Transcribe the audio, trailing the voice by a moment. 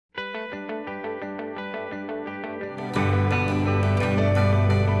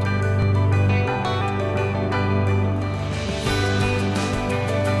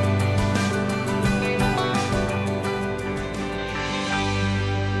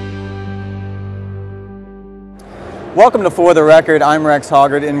Welcome to For the Record. I'm Rex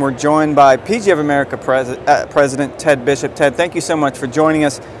Hoggard, and we're joined by PGA of America President Ted Bishop. Ted, thank you so much for joining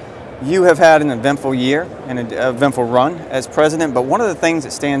us. You have had an eventful year and an eventful run as president, but one of the things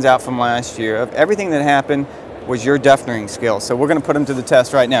that stands out from last year, of everything that happened, was your Dufnering skills. So we're going to put them to the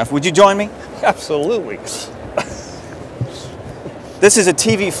test right now. Would you join me? Absolutely. This is a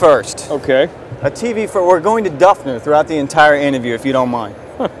TV first. Okay. A TV first. We're going to Dufner throughout the entire interview, if you don't mind.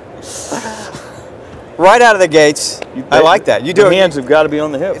 Right out of the gates, I like that. You do. The hands have got to be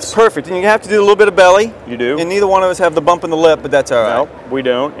on the hips. It's perfect, and you have to do a little bit of belly. You do. And neither one of us have the bump in the lip, but that's all right. No, we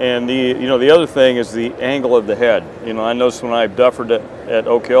don't. And the other thing is the angle of the head. I noticed when I duffered at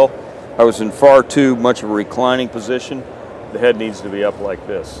Oak Hill, I was in far too much of a reclining position. The head needs to be up like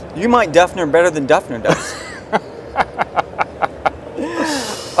this. You might Dufner better than Dufner does.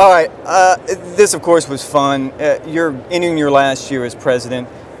 All right. This, of course, was fun. You're ending your last year as president.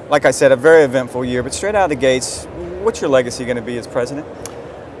 Like I said, a very eventful year, but straight out of the gates, what's your legacy going to be as president?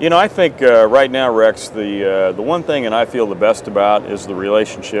 I think right now, Rex, the one thing that I feel the best about is the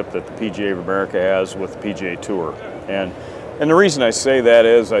relationship that the PGA of America has with the PGA Tour. And the reason I say that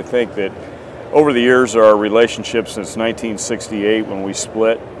is I think that over the years, our relationship since 1968 when we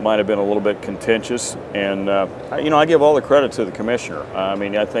split might have been a little bit contentious. And, I give all the credit to the commissioner.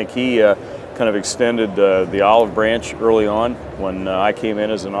 I think he kind of extended the olive branch early on when I came in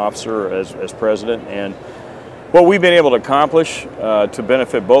as an officer, as president. And what we've been able to accomplish to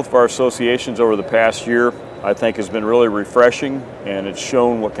benefit both of our associations over the past year, I think has been really refreshing, and it's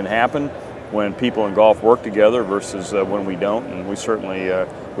shown what can happen when people in golf work together versus when we don't. And we certainly,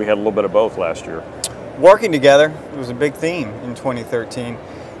 we had a little bit of both last year. Working together was a big theme in 2013.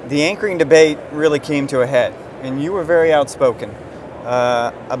 The anchoring debate really came to a head, and you were very outspoken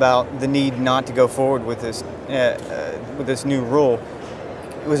about the need not to go forward with this new rule.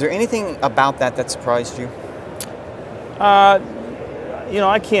 Was there anything about that surprised you?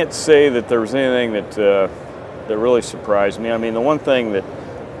 I can't say that there was anything that really surprised me. The one thing that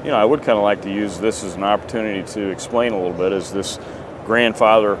I would kind of like to use this as an opportunity to explain a little bit is this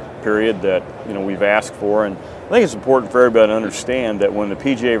grandfather period that we've asked for. And I think it's important for everybody to understand that when the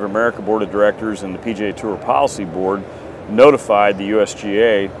PGA of America Board of Directors and the PGA Tour Policy Board notified the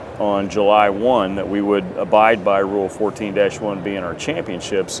USGA on July 1 that we would abide by Rule 14-1B in our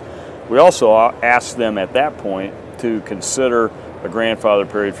championships, we also asked them at that point to consider a grandfather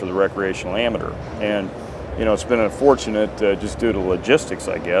period for the recreational amateur. And it's been unfortunate just due to logistics,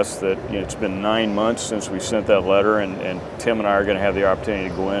 I guess, that it's been 9 months since we sent that letter, and Tim and I are going to have the opportunity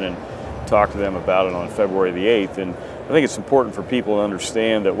to go in and talk to them about it on February the 8th. And I think it's important for people to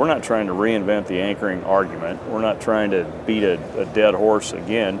understand that we're not trying to reinvent the anchoring argument. We're not trying to beat a dead horse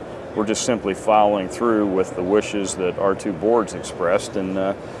again. We're just simply following through with the wishes that our two boards expressed. And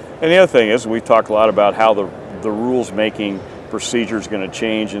the other thing is, we've talked a lot about how the rules-making procedure is going to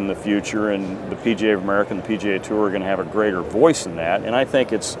change in the future, and the PGA of America and the PGA Tour are going to have a greater voice in that. And I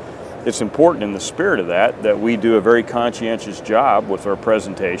think it's important in the spirit of that we do a very conscientious job with our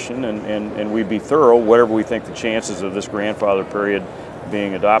presentation, and we be thorough whatever we think the chances of this grandfather period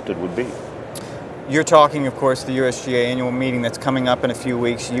being adopted would be. You're talking, of course, the USGA annual meeting that's coming up in a few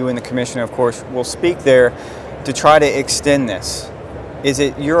weeks. You and the commissioner, of course, will speak there to try to extend this. Is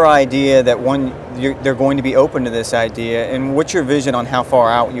it your idea that they're going to be open to this idea, and what's your vision on how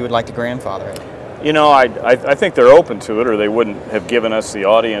far out you would like to grandfather it? I think they're open to it, or they wouldn't have given us the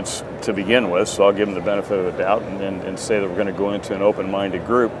audience to begin with, so I'll give them the benefit of the doubt and say that we're going to go into an open-minded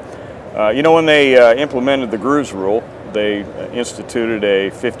group. When they implemented the Grooves rule, they instituted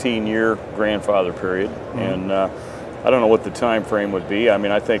a 15-year grandfather period, and I don't know what the time frame would be.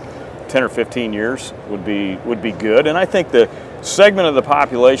 I think 10 or 15 years would be good, and I think the segment of the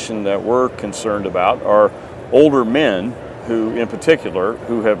population that we're concerned about are older men who, in particular,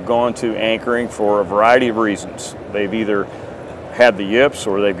 who have gone to anchoring for a variety of reasons. They've either had the yips,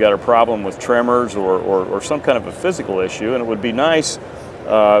 or they've got a problem with tremors, or some kind of a physical issue, and it would be nice,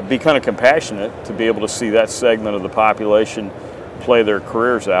 be kind of compassionate to be able to see that segment of the population play their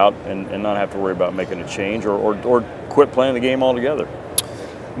careers out and not have to worry about making a change or quit playing the game altogether.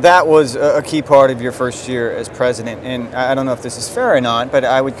 That was a key part of your first year as president, and I don't know if this is fair or not, but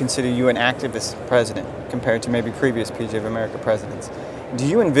I would consider you an activist president compared to maybe previous PGA of America presidents. Do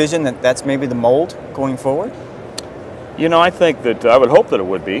you envision that that's maybe the mold going forward? I think that I would hope that it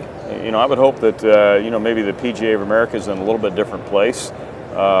would be. I would hope that maybe the PGA of America is in a little bit different place,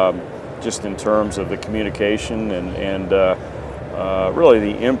 just in terms of the communication and really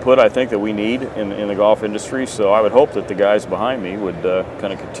the input I think that we need in the golf industry. So I would hope that the guys behind me would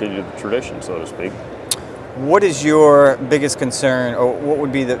kind of continue the tradition, so to speak. What is your biggest concern, or what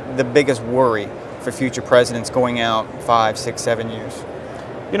would be the biggest worry for future presidents going out 5, 6, 7 years?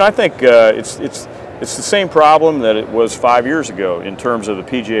 You know, I think it's the same problem that it was 5 years ago in terms of the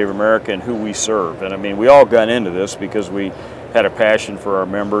PGA of America and who we serve. And I mean, we all got into this because we had a passion for our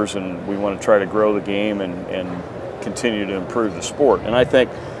members and we want to try to grow the game and continue to improve the sport. And I think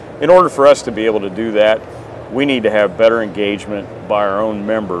in order for us to be able to do that, we need to have better engagement by our own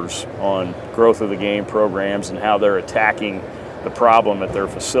members on growth of the game programs and how they're attacking the problem at their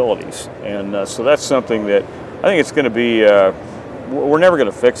facilities. And so that's something that I think it's going to be, we're never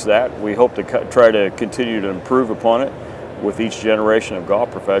going to fix that. We hope to try to continue to improve upon it with each generation of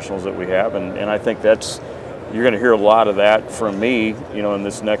golf professionals that we have. And I think you're going to hear a lot of that from me, you know, in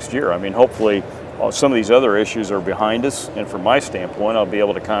this next year. I mean, hopefully some of these other issues are behind us, and from my standpoint, I'll be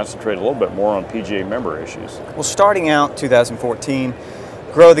able to concentrate a little bit more on PGA member issues. Well, starting out 2014,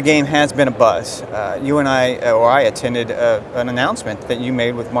 Grow the Game has been a buzz. I attended an announcement that you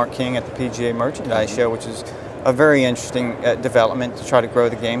made with Mark King at the PGA Merchandise Show, which is a very interesting development to try to grow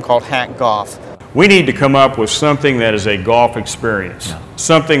the game, called Hack Golf. We need to come up with something that is a golf experience,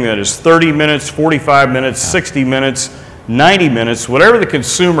 something that is 30 minutes, 45 minutes, 60 minutes, 90 minutes, whatever the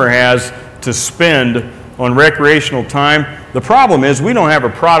consumer has to spend on recreational time. The problem is we don't have a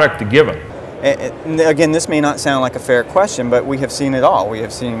product to give them. Again, this may not sound like a fair question, but we have seen it all. We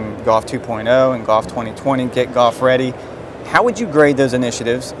have seen Golf 2.0 and Golf 2020, Get Golf Ready. How would you grade those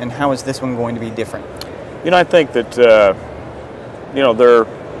initiatives, and how is this one going to be different? You know, I think that you know, they're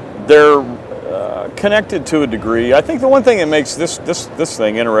connected to a degree. I think the one thing that makes this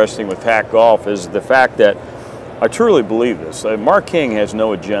thing interesting with Hack Golf is the fact that I truly believe this. Mark King has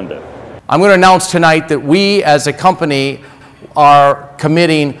no agenda. I'm going to announce tonight that we as a company are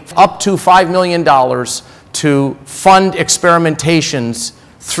committing up to $5 million to fund experimentations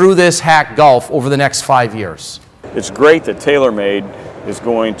through this Hack Golf over the next 5 years. It's great that TaylorMade is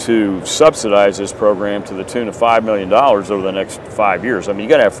going to subsidize this program to the tune of $5 million over the next 5 years. I mean, you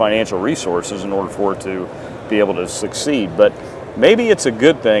got to have financial resources in order for it to be able to succeed. But maybe it's a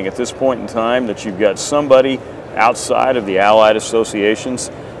good thing at this point in time that you've got somebody outside of the allied associations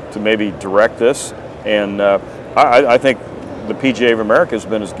to maybe direct this. And I think the PGA of America has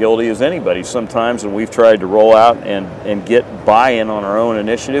been as guilty as anybody sometimes when we've tried to roll out and get buy-in on our own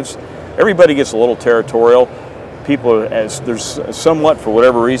initiatives. Everybody gets a little territorial. People, as there's somewhat, for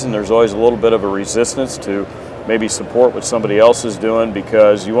whatever reason, there's always a little bit of a resistance to maybe support what somebody else is doing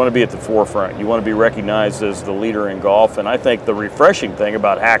because you want to be at the forefront. You want to be recognized as the leader in golf. And I think the refreshing thing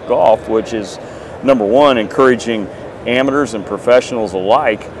about Hack Golf, which is, number one, encouraging amateurs and professionals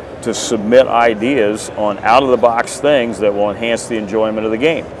alike to submit ideas on out-of-the-box things that will enhance the enjoyment of the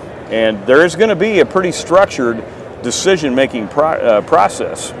game. And there is going to be a pretty structured decision-making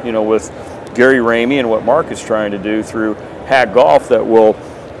process, you know, with Gary Ramey and what Mark is trying to do through Hack Golf that will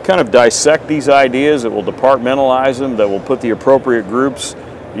kind of dissect these ideas, that will departmentalize them, that will put the appropriate groups,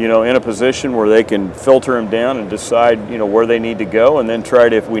 you know, in a position where they can filter them down and decide, you know, where they need to go, and then try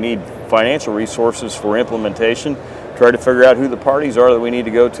to, if we need financial resources for implementation, try to figure out who the parties are that we need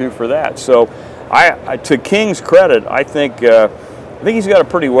to go to for that. So, to King's credit, I think he's got a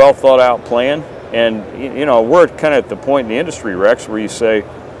pretty well thought out plan, and you know, we're kind of at the point in the industry, Rex, where you say,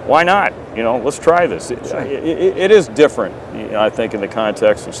 why not? You know, let's try this. It is different, you know, I think, in the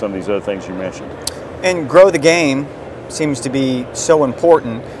context of some of these other things you mentioned. And Grow the Game seems to be so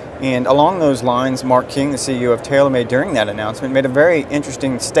important. And along those lines, Mark King, the CEO of TaylorMade, during that announcement, made a very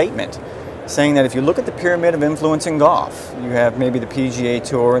interesting statement, saying that if you look at the pyramid of influence in golf, you have maybe the PGA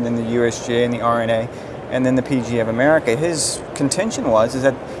Tour, and then the USGA and the R&A, and then the PGA of America. His contention is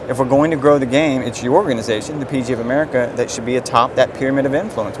that if we're going to grow the game, it's your organization, the PGA of America, that should be atop that pyramid of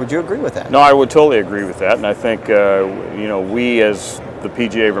influence. Would you agree with that? No, I would totally agree with that, and I think you know, we as the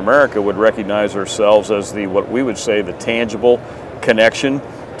PGA of America would recognize ourselves as what we would say the tangible connection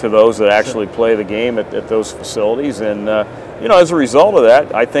to those that actually play the game at those facilities. And you know, as a result of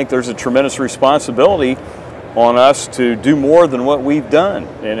that, I think there's a tremendous responsibility on us to do more than what we've done.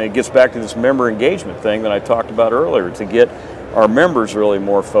 And it gets back to this member engagement thing that I talked about earlier, to get our members really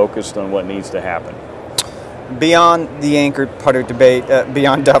more focused on what needs to happen. Beyond the anchored putter debate,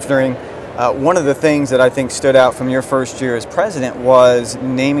 beyond Dufnering, one of the things that I think stood out from your first year as president was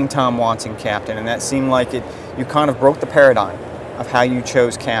naming Tom Watson captain, and that seemed like you kind of broke the paradigm of how you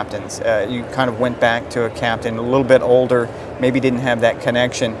chose captains. You kind of went back to a captain a little bit older, maybe didn't have that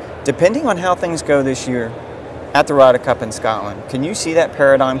connection. Depending on how things go this year at the Ryder Cup in Scotland, can you see that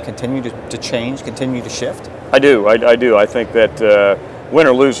paradigm continue to change, continue to shift? I do. I think that win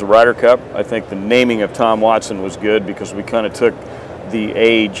or lose the Ryder Cup, I think the naming of Tom Watson was good because we kind of took the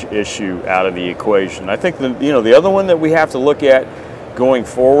age issue out of the equation. I think the other one that we have to look at going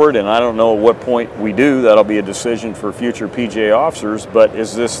forward, and I don't know at what point we do, that'll be a decision for future PGA officers, but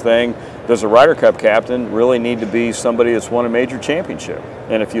is this thing, does a Ryder Cup captain really need to be somebody that's won a major championship?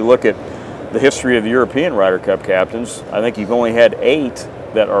 And if you look at the history of the European Ryder Cup captains, I think you've only had 8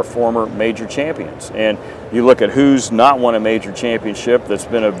 that are former major champions. And you look at who's not won a major championship that's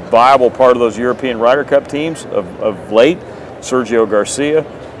been a viable part of those European Ryder Cup teams of late: Sergio Garcia,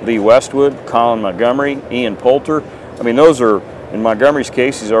 Lee Westwood, Colin Montgomery, Ian Poulter. I mean, those are, in Montgomery's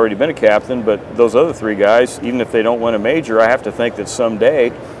case, he's already been a captain, but those other 3 guys, even if they don't win a major, I have to think that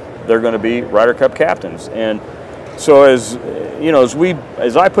someday they're going to be Ryder Cup captains. And so as you know,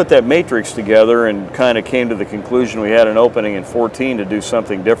 as I put that matrix together and kind of came to the conclusion, we had an opening in 14 to do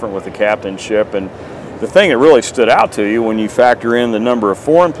something different with the captainship. And the thing that really stood out to you when you factor in the number of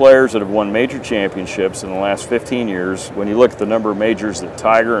foreign players that have won major championships in the last 15 years, when you look at the number of majors that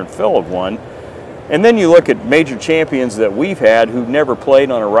Tiger and Phil have won, and then you look at major champions that we've had who've never played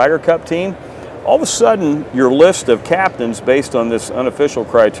on a Ryder Cup team, all of a sudden your list of captains based on this unofficial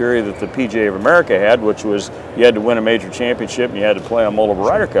criteria that the PGA of America had, which was you had to win a major championship and you had to play on multiple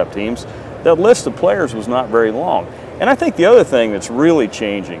Ryder Cup teams, that list of players was not very long. And I think the other thing that's really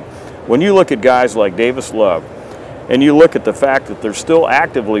changing, when you look at guys like Davis Love, and you look at the fact that they're still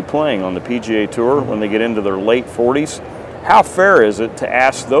actively playing on the PGA Tour when they get into their late 40s, how fair is it to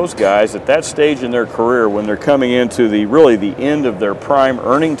ask those guys at that stage in their career, when they're coming into really the end of their prime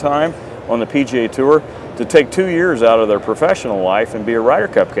earning time on the PGA Tour, to take 2 years out of their professional life and be a Ryder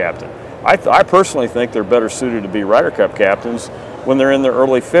Cup captain? I personally think they're better suited to be Ryder Cup captains when they're in their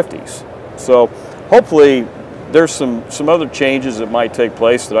early 50s. So hopefully there's some other changes that might take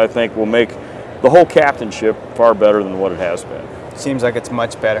place that I think will make the whole captainship far better than what it has been. Seems like it's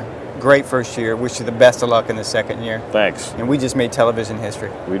much better. Great first year. Wish you the best of luck in the second year. Thanks. And we just made television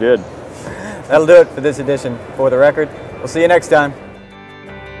history. We did. That'll do it for this edition For the Record. We'll see you next time.